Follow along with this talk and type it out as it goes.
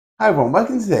Hi everyone,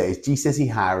 welcome to today's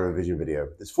GCSE Higher Revision video.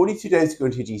 There's 42 days to go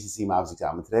into your GCSE Maths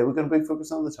exam, and today we're going to be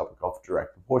focused on the topic of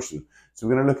direct proportion. So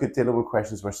we're going to look at dealing with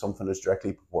questions where something is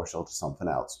directly proportional to something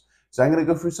else. So I'm going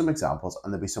to go through some examples,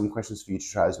 and there'll be some questions for you to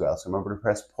try as well. So remember to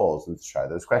press pause and to try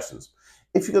those questions.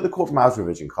 If you got the Corbettmaths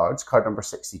revision cards, card number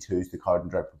 62 is the card in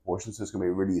direct proportion, so it's going to be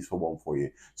a really useful one for you.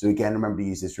 So again, remember to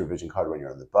use this revision card when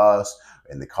you're on the bus,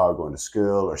 in the car going to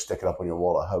school, or stick it up on your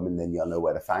wall at home, and then you'll know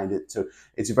where to find it. So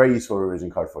it's a very useful revision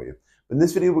card for you. In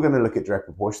this video, we're going to look at direct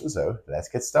proportion, so let's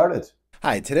get started.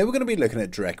 Hi, today we're going to be looking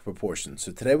at direct proportion.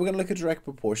 So today we're going to look at direct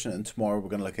proportion, and tomorrow we're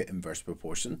going to look at inverse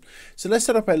proportion. So let's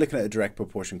start off by looking at a direct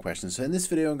proportion question. So in this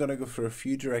video, I'm going to go through a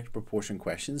few direct proportion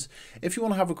questions. If you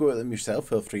want to have a go at them yourself,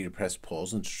 feel free to press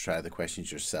pause and try the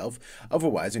questions yourself.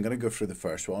 Otherwise, I'm going to go through the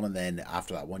first one, and then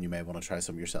after that one, you may want to try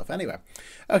some yourself anyway.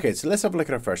 Okay, so let's have a look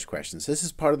at our first question. So this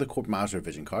is part of the Corbettmaths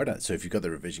revision card. So if you've got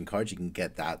the revision card, you can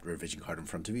get that revision card in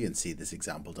front of you and see this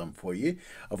example done for you.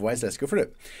 Otherwise, let's go for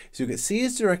it. So we get C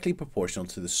is directly proportional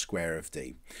to the square of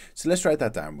D. So let's write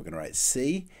that down. We're going to write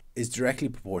C is directly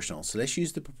proportional. So let's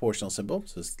use the proportional symbol.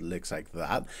 So it looks like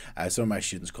that. Some of my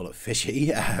students call it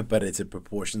fishy, but it's a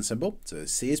proportion symbol. So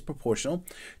C is proportional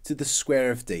to the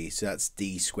square of D. So that's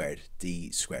D squared,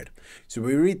 D squared. So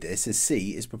we read this as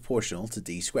C is proportional to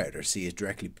D squared, or C is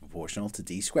directly proportional to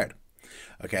D squared.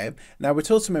 Okay, now we're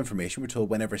told some information. We're told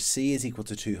whenever C is equal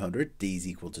to 200, D is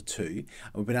equal to 2. And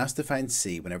we've been asked to find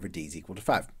C whenever D is equal to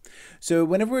 5. So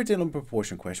whenever we're dealing with a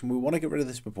proportion question, we want to get rid of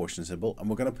this proportion symbol, and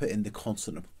we're going to put in the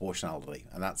constant of proportionality,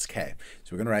 and that's K.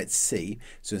 So we're going to write C.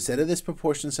 So instead of this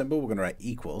proportion symbol, we're going to write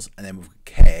equals, and then we've got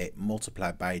K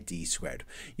multiplied by D squared.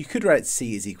 You could write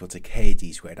C is equal to K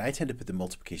D squared. I tend to put the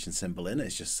multiplication symbol in.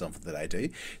 It's just something that I do.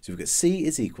 So we've got C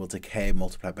is equal to K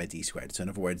multiplied by D squared. So in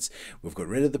other words, we've got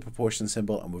rid of the proportion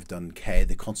symbol, and we've done K,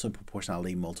 the constant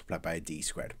proportionality, multiplied by D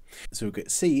squared. So we've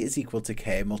got C is equal to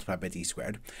K multiplied by D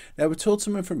squared. Now we're told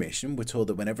some information. We're told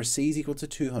that whenever C is equal to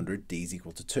 200, D is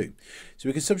equal to 2. So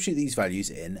we can substitute these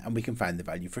values in, and we can find the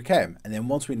value for K. And then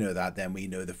once we know that, then we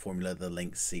know the formula that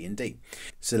links C and D.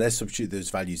 So let's substitute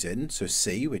those values in. So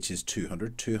C, which is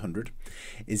 200,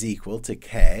 is equal to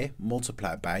K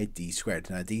multiplied by D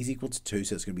squared. Now D is equal to 2,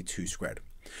 so it's going to be 2 squared.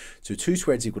 So 2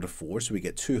 squared is equal to 4, so we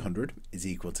get 200 is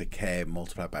equal to K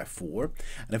multiplied by 4.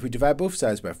 And if we divide both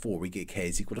sides by 4, we get K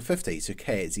is equal to 50. So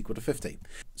K is equal to 50.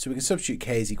 So we can substitute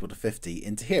K is equal to 50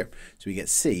 into here. So we get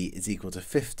C is equal to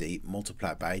 50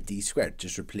 multiplied by D squared,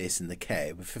 just replacing the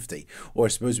K with 50. Or I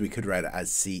suppose we could write it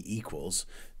as C equals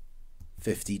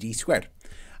 50D squared.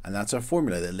 And that's our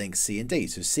formula that links C and D.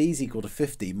 So C is equal to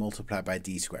 50 multiplied by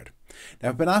D squared. Now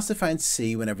I've been asked to find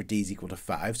C whenever D is equal to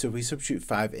 5. So if we substitute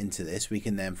 5 into this, we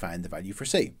can then find the value for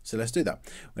C. So let's do that.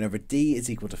 Whenever D is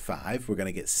equal to 5, we're going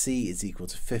to get C is equal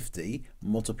to 50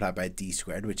 multiplied by D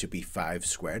squared, which would be 5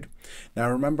 squared. Now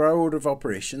remember our order of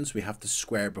operations. We have to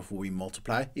square before we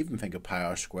multiply. Even think of pi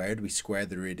r squared. We square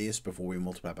the radius before we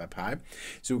multiply by pi.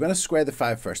 So we're going to square the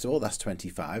 5 first of all. That's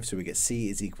 25. So we get C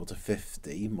is equal to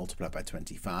 50 multiplied by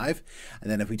 25.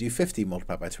 And then if we do 50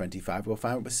 multiplied by 25, we'll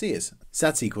find what C is. So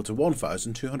that's equal to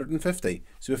 1,250.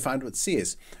 So we find what C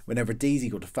is. Whenever D is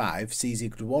equal to 5, C is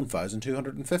equal to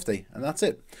 1,250. And that's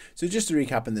it. So just to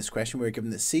recap in this question, we were given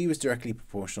that C was directly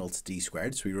proportional to D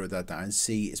squared. So we wrote that down.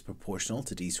 C is proportional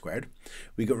to D squared.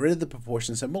 We got rid of the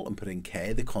proportion symbol and put in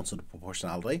K, the constant of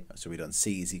proportionality. So we done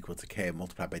C is equal to K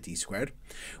multiplied by D squared.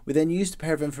 We then used the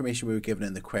pair of information we were given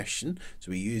in the question. So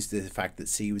we used the fact that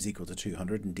C was equal to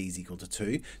 200 and D is equal to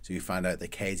 2. So we find out that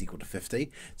K is equal to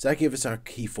 50. So that gave us our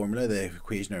key formula, the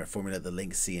equation or formula that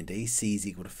links C and D. C is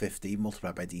equal to 50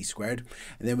 multiplied by D squared.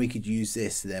 And then we could use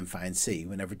this to then find C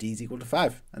whenever D is equal to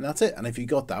 5. And that's it. And if you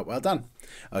got that, well done.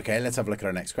 Okay, let's have a look at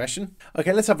our next question.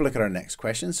 Okay, let's have a look at our next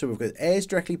question. So we've got A is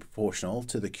directly proportional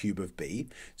to the cube of B.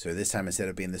 So this time instead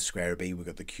of being the square of B, we've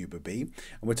got the cube of B. And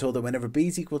we're told that whenever B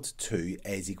is equal to 2,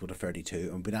 A is equal to 32.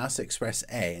 And we've been asked to express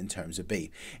A in terms of B.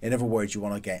 In other words, you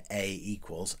want to get A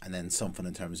equals and then something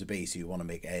in terms of B. So you want to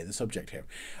make A the subject here.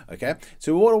 Okay,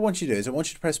 so what I want you to do is I want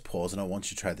you to press pause, and I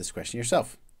want you to try this question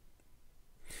yourself.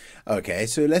 Okay,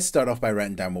 so let's start off by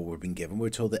writing down what we've been given. We're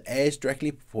told that A is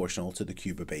directly proportional to the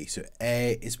cube of B. So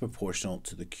A is proportional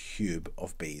to the cube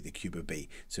of B, the cube of B.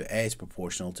 So A is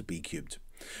proportional to B cubed.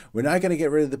 We're now going to get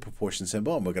rid of the proportion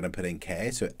symbol, and we're going to put in K.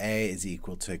 So A is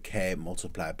equal to K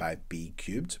multiplied by B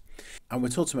cubed. And we're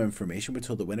told some information. We're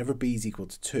told that whenever B is equal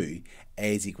to 2,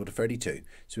 A is equal to 32.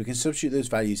 So we can substitute those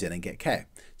values in and get K.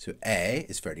 So A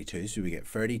is 32, so we get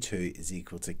 32 is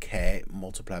equal to K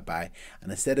multiplied by,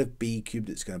 and instead of B cubed,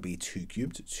 it's going to be 2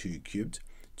 cubed, 2 cubed.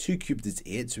 2 cubed is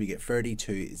 8, so we get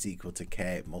 32 is equal to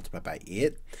k multiplied by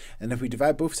 8. And if we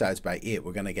divide both sides by 8,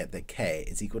 we're going to get that k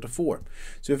is equal to 4.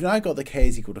 So we've now got the k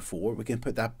is equal to 4, we can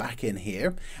put that back in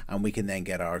here, and we can then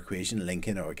get our equation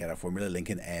linking, or get our formula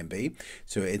linking a and b.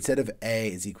 So instead of a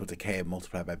is equal to k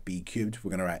multiplied by b cubed,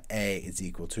 we're going to write a is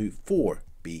equal to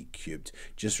 4b cubed,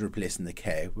 just replacing the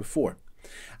k with 4.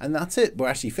 And that's it. We're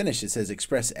actually finished. It says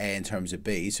express a in terms of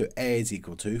b, so a is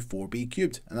equal to 4b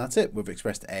cubed, and that's it. We've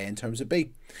expressed a in terms of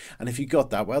b. And if you got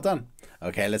that, well done.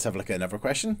 Okay, let's have a look at another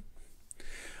question.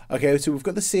 Okay, so we've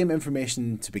got the same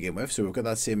information to begin with, so we've got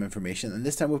that same information, and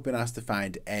this time we've been asked to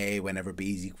find a whenever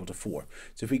b is equal to 4.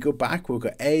 So if we go back, we've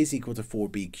got a is equal to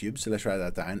 4b cubed, so let's write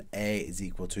that down. A is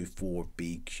equal to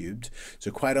 4b cubed.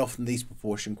 So quite often these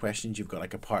proportion questions, you've got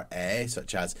like a part A,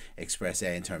 such as express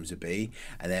a in terms of b,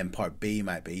 and then part B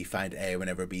might be find a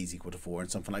whenever b is equal to 4,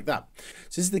 and something like that.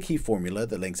 So this is the key formula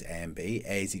that links a and b.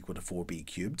 A is equal to 4b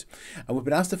cubed, and we've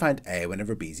been asked to find a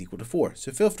whenever b is equal to 4.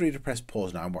 So feel free to press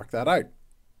pause now and work that out.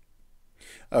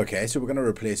 Okay, so we're going to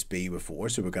replace b with 4,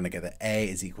 so we're going to get that a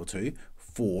is equal to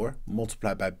 4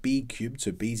 multiplied by b cubed,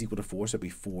 so b is equal to 4, so it'll be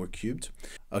 4 cubed.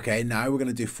 Okay, now we're going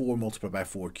to do 4 multiplied by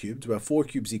 4 cubed. Well, 4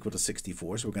 cubed is equal to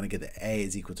 64, so we're going to get that a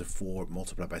is equal to 4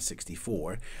 multiplied by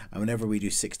 64, and whenever we do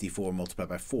 64 multiplied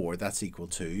by 4, that's equal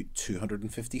to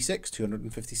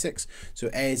 256. So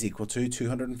a is equal to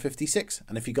 256,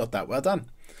 and if you got that, well done.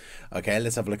 Okay,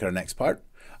 let's have a look at our next part.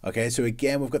 Okay, so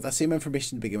again, we've got that same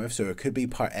information to begin with, so it could be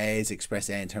part A is express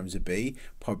a in terms of b,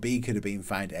 part B could have been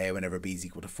find a whenever b is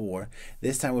equal to 4.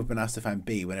 This time we've been asked to find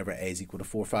b whenever a is equal to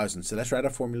 4,000. So let's write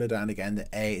our formula down again, that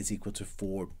a is equal to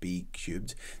 4b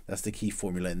cubed. That's the key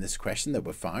formula in this question that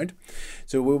we've found.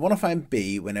 So we want to find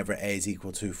b whenever a is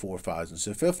equal to 4,000.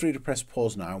 So feel free to press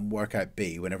pause now and work out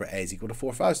b whenever a is equal to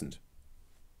 4,000.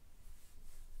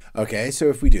 Okay, so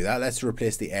if we do that, let's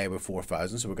replace the a with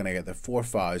 4,000. So we're going to get the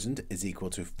 4,000 is equal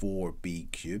to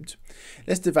 4b cubed.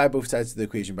 Let's divide both sides of the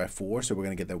equation by 4. So we're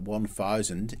going to get that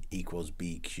 1,000 equals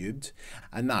b cubed.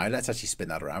 And now let's actually spin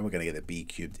that around. We're going to get that b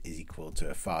cubed is equal to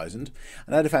 1,000.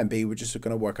 And now to find b, we're just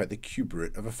going to work out the cube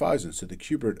root of 1,000. So the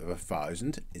cube root of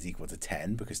 1,000 is equal to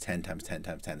 10, because 10 times 10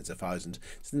 times 10 is 1,000.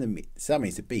 So that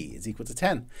means that b is equal to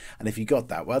 10. And if you got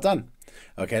that, well done.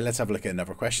 Okay, let's have a look at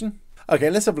another question.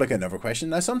 Okay, let's have a look at another question.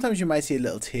 Now, sometimes you might see a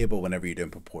little table whenever you're doing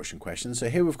proportion questions. So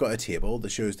here we've got a table that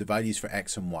shows the values for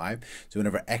x and y. So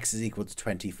whenever x is equal to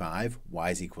 25, y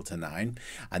is equal to 9.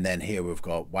 And then here we've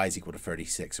got y is equal to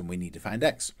 36, and we need to find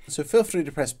x. So feel free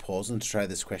to press pause and try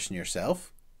this question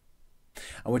yourself.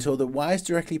 And we're told that y is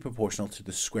directly proportional to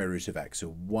the square root of x.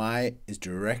 So y is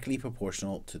directly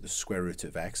proportional to the square root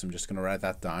of x. I'm just going to write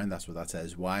that down. That's what that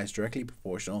says. Y is directly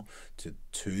proportional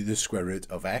to the square root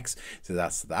of x. So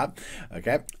that's that.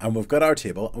 Okay. And we've got our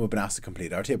table, and we've been asked to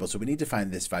complete our table. So we need to find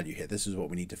this value here. This is what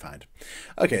we need to find.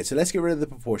 Okay. So let's get rid of the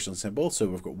proportional symbol. So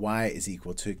we've got y is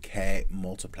equal to k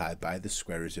multiplied by the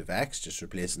square root of x, just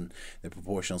replacing the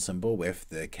proportional symbol with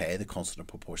the k, the constant of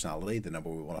proportionality, the number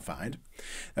we want to find.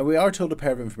 Now we are told a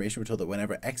pair of information. We're told that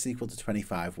whenever x is equal to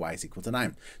 25, y is equal to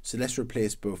 9. So let's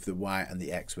replace both the y and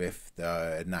the x with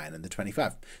the 9 and the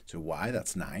 25. So y,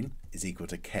 that's 9, is equal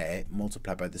to k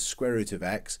multiplied by the square root of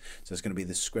x. So it's going to be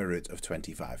the square root of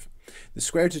 25. The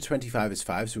square root of 25 is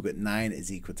 5, so we've got 9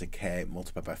 is equal to k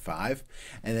multiplied by 5.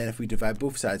 And then if we divide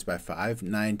both sides by 5,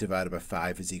 9 divided by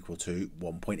 5 is equal to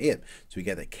 1.8. So we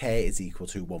get that k is equal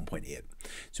to 1.8.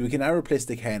 So we can now replace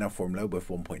the k in our formula with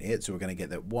 1.8. So we're going to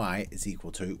get that y is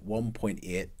equal to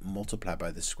 1.8 multiplied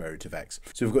by the square root of x.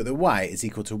 So we've got the y is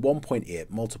equal to 1.8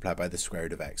 multiplied by the square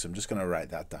root of x. I'm just going to write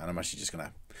that down. I'm actually just going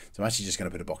to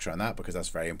put a box around that because that's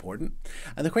very important.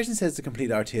 And the question says to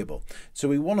complete our table. So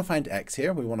we want to find x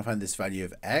here. We want to find this value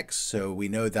of x. So we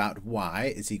know that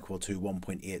y is equal to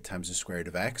 1.8 times the square root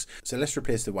of x. So let's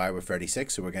replace the y with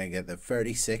 36. So we're going to get that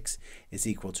 36 is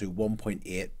equal to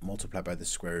 1.8 multiplied by the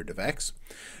square root of x.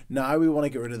 Now we want to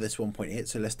get rid of this 1.8.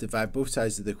 So let's divide both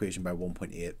sides of the equation by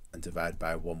 1.8 and divide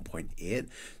by 1.8.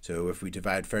 So if we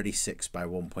divide 36 by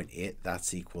 1.8,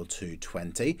 that's equal to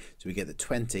 20. So we get that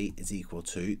 20 is equal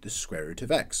to the square root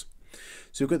of x.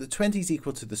 So we've got that 20 is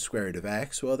equal to the square root of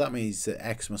x. Well, that means that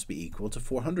x must be equal to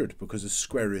 400, because the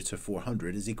square root of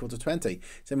 400 is equal to 20.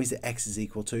 So that means that x is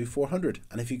equal to 400.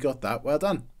 And if you got that, well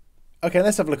done. Okay,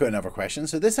 let's have a look at another question.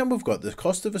 So this time we've got the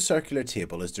cost of a circular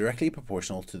table is directly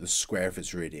proportional to the square of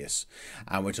its radius.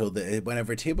 And we're told that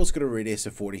whenever a table's got a radius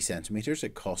of 40 centimetres,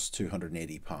 it costs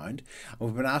 £280. And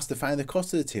we've been asked to find the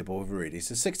cost of the table with a radius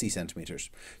of 60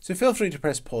 centimetres. So feel free to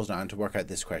press pause now to work out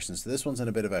this question. So this one's in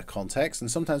a bit of a context,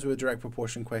 and sometimes with direct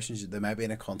proportion questions, they might be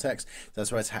in a context.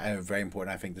 That's why it's very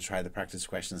important, I think, to try the practice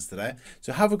questions today.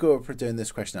 So have a go at doing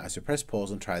this question now. So press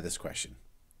pause and try this question.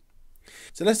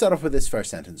 So let's start off with this first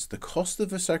sentence. The cost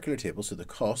of a circular table, so the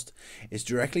cost is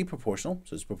directly proportional,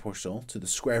 so it's proportional to the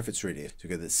square of its radius. So we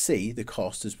get that C, the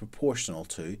cost is proportional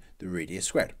to the radius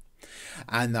squared.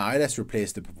 And now let's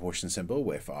replace the proportion symbol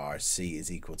with our C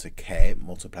is equal to K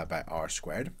multiplied by R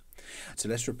squared. So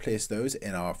let's replace those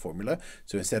in our formula.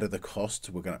 So instead of the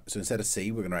cost, instead of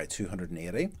C, we're going to write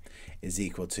 280 is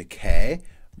equal to K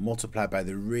multiplied by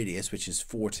the radius, which is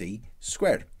 40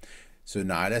 squared. So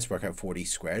now let's work out 40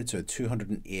 squared. So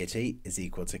 280 is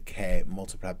equal to K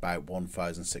multiplied by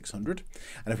 1,600.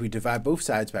 And if we divide both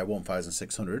sides by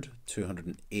 1,600,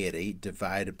 280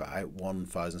 divided by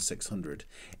 1,600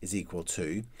 is equal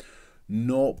to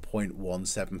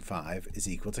 0.175 is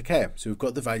equal to K. So we've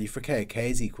got the value for K.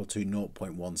 K is equal to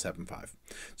 0.175.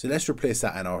 So let's replace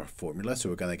that in our formula. So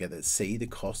we're going to get that C, the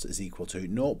cost, is equal to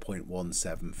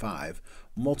 0.175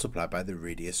 multiplied by the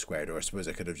radius squared, or I suppose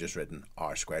I could have just written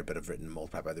R squared, but I've written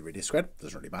multiplied by the radius squared.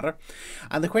 Doesn't really matter.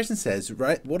 And the question says,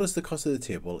 right, what is the cost of the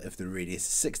table if the radius is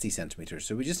 60 centimeters?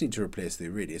 So we just need to replace the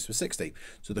radius with 60.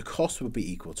 So the cost would be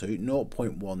equal to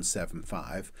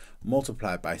 0.175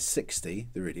 multiplied by 60,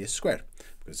 the radius squared,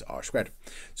 because it's R squared.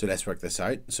 So let's work this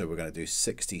out. So we're going to do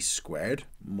 60 squared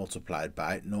multiplied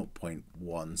by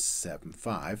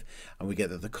 0.175, and we get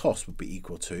that the cost would be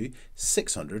equal to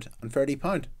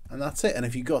 £630. And that's it. And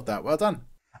if you got that, well done.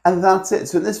 And that's it.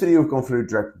 So in this video, we've gone through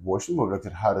direct proportion. We've looked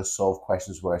at how to solve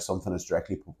questions where something is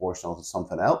directly proportional to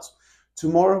something else.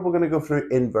 Tomorrow, we're going to go through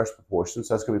inverse proportion.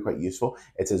 So that's going to be quite useful.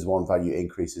 It says one value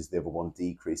increases, the other one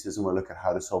decreases, and we'll look at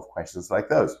how to solve questions like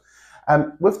those.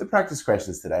 With the practice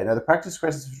questions today, now the practice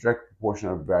questions for direct proportion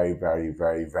are very, very,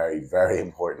 very, very, very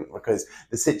important because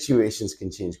the situations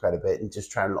can change quite a bit, and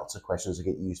just trying lots of questions to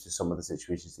get used to some of the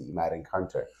situations that you might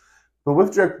encounter. But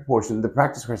with direct proportion, the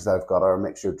practice questions I've got are a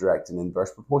mixture of direct and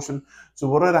inverse proportion. So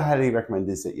what I'd highly recommend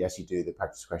is that, yes, you do the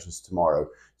practice questions tomorrow.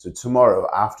 So tomorrow,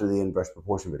 after the inverse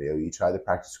proportion video, you try the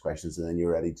practice questions and then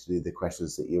you're ready to do the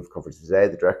questions that you've covered today,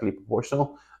 the directly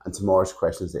proportional, and tomorrow's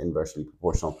questions, the inversely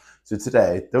proportional. So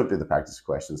today, don't do the practice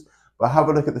questions, but have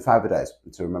a look at the 5 a days.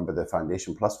 So remember the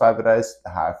foundation plus 5 a days,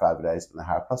 the higher 5 a days, and the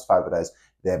higher plus 5 a days.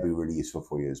 They'll be really useful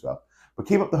for you as well. But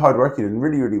keep up the hard work. You're doing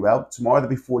really, really well. Tomorrow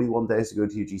there'll be 41 days to go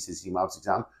to your GCSE Maths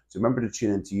exam. So remember to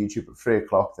tune into YouTube at 3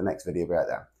 o'clock. The next video will be out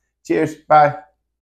there. Cheers. Bye.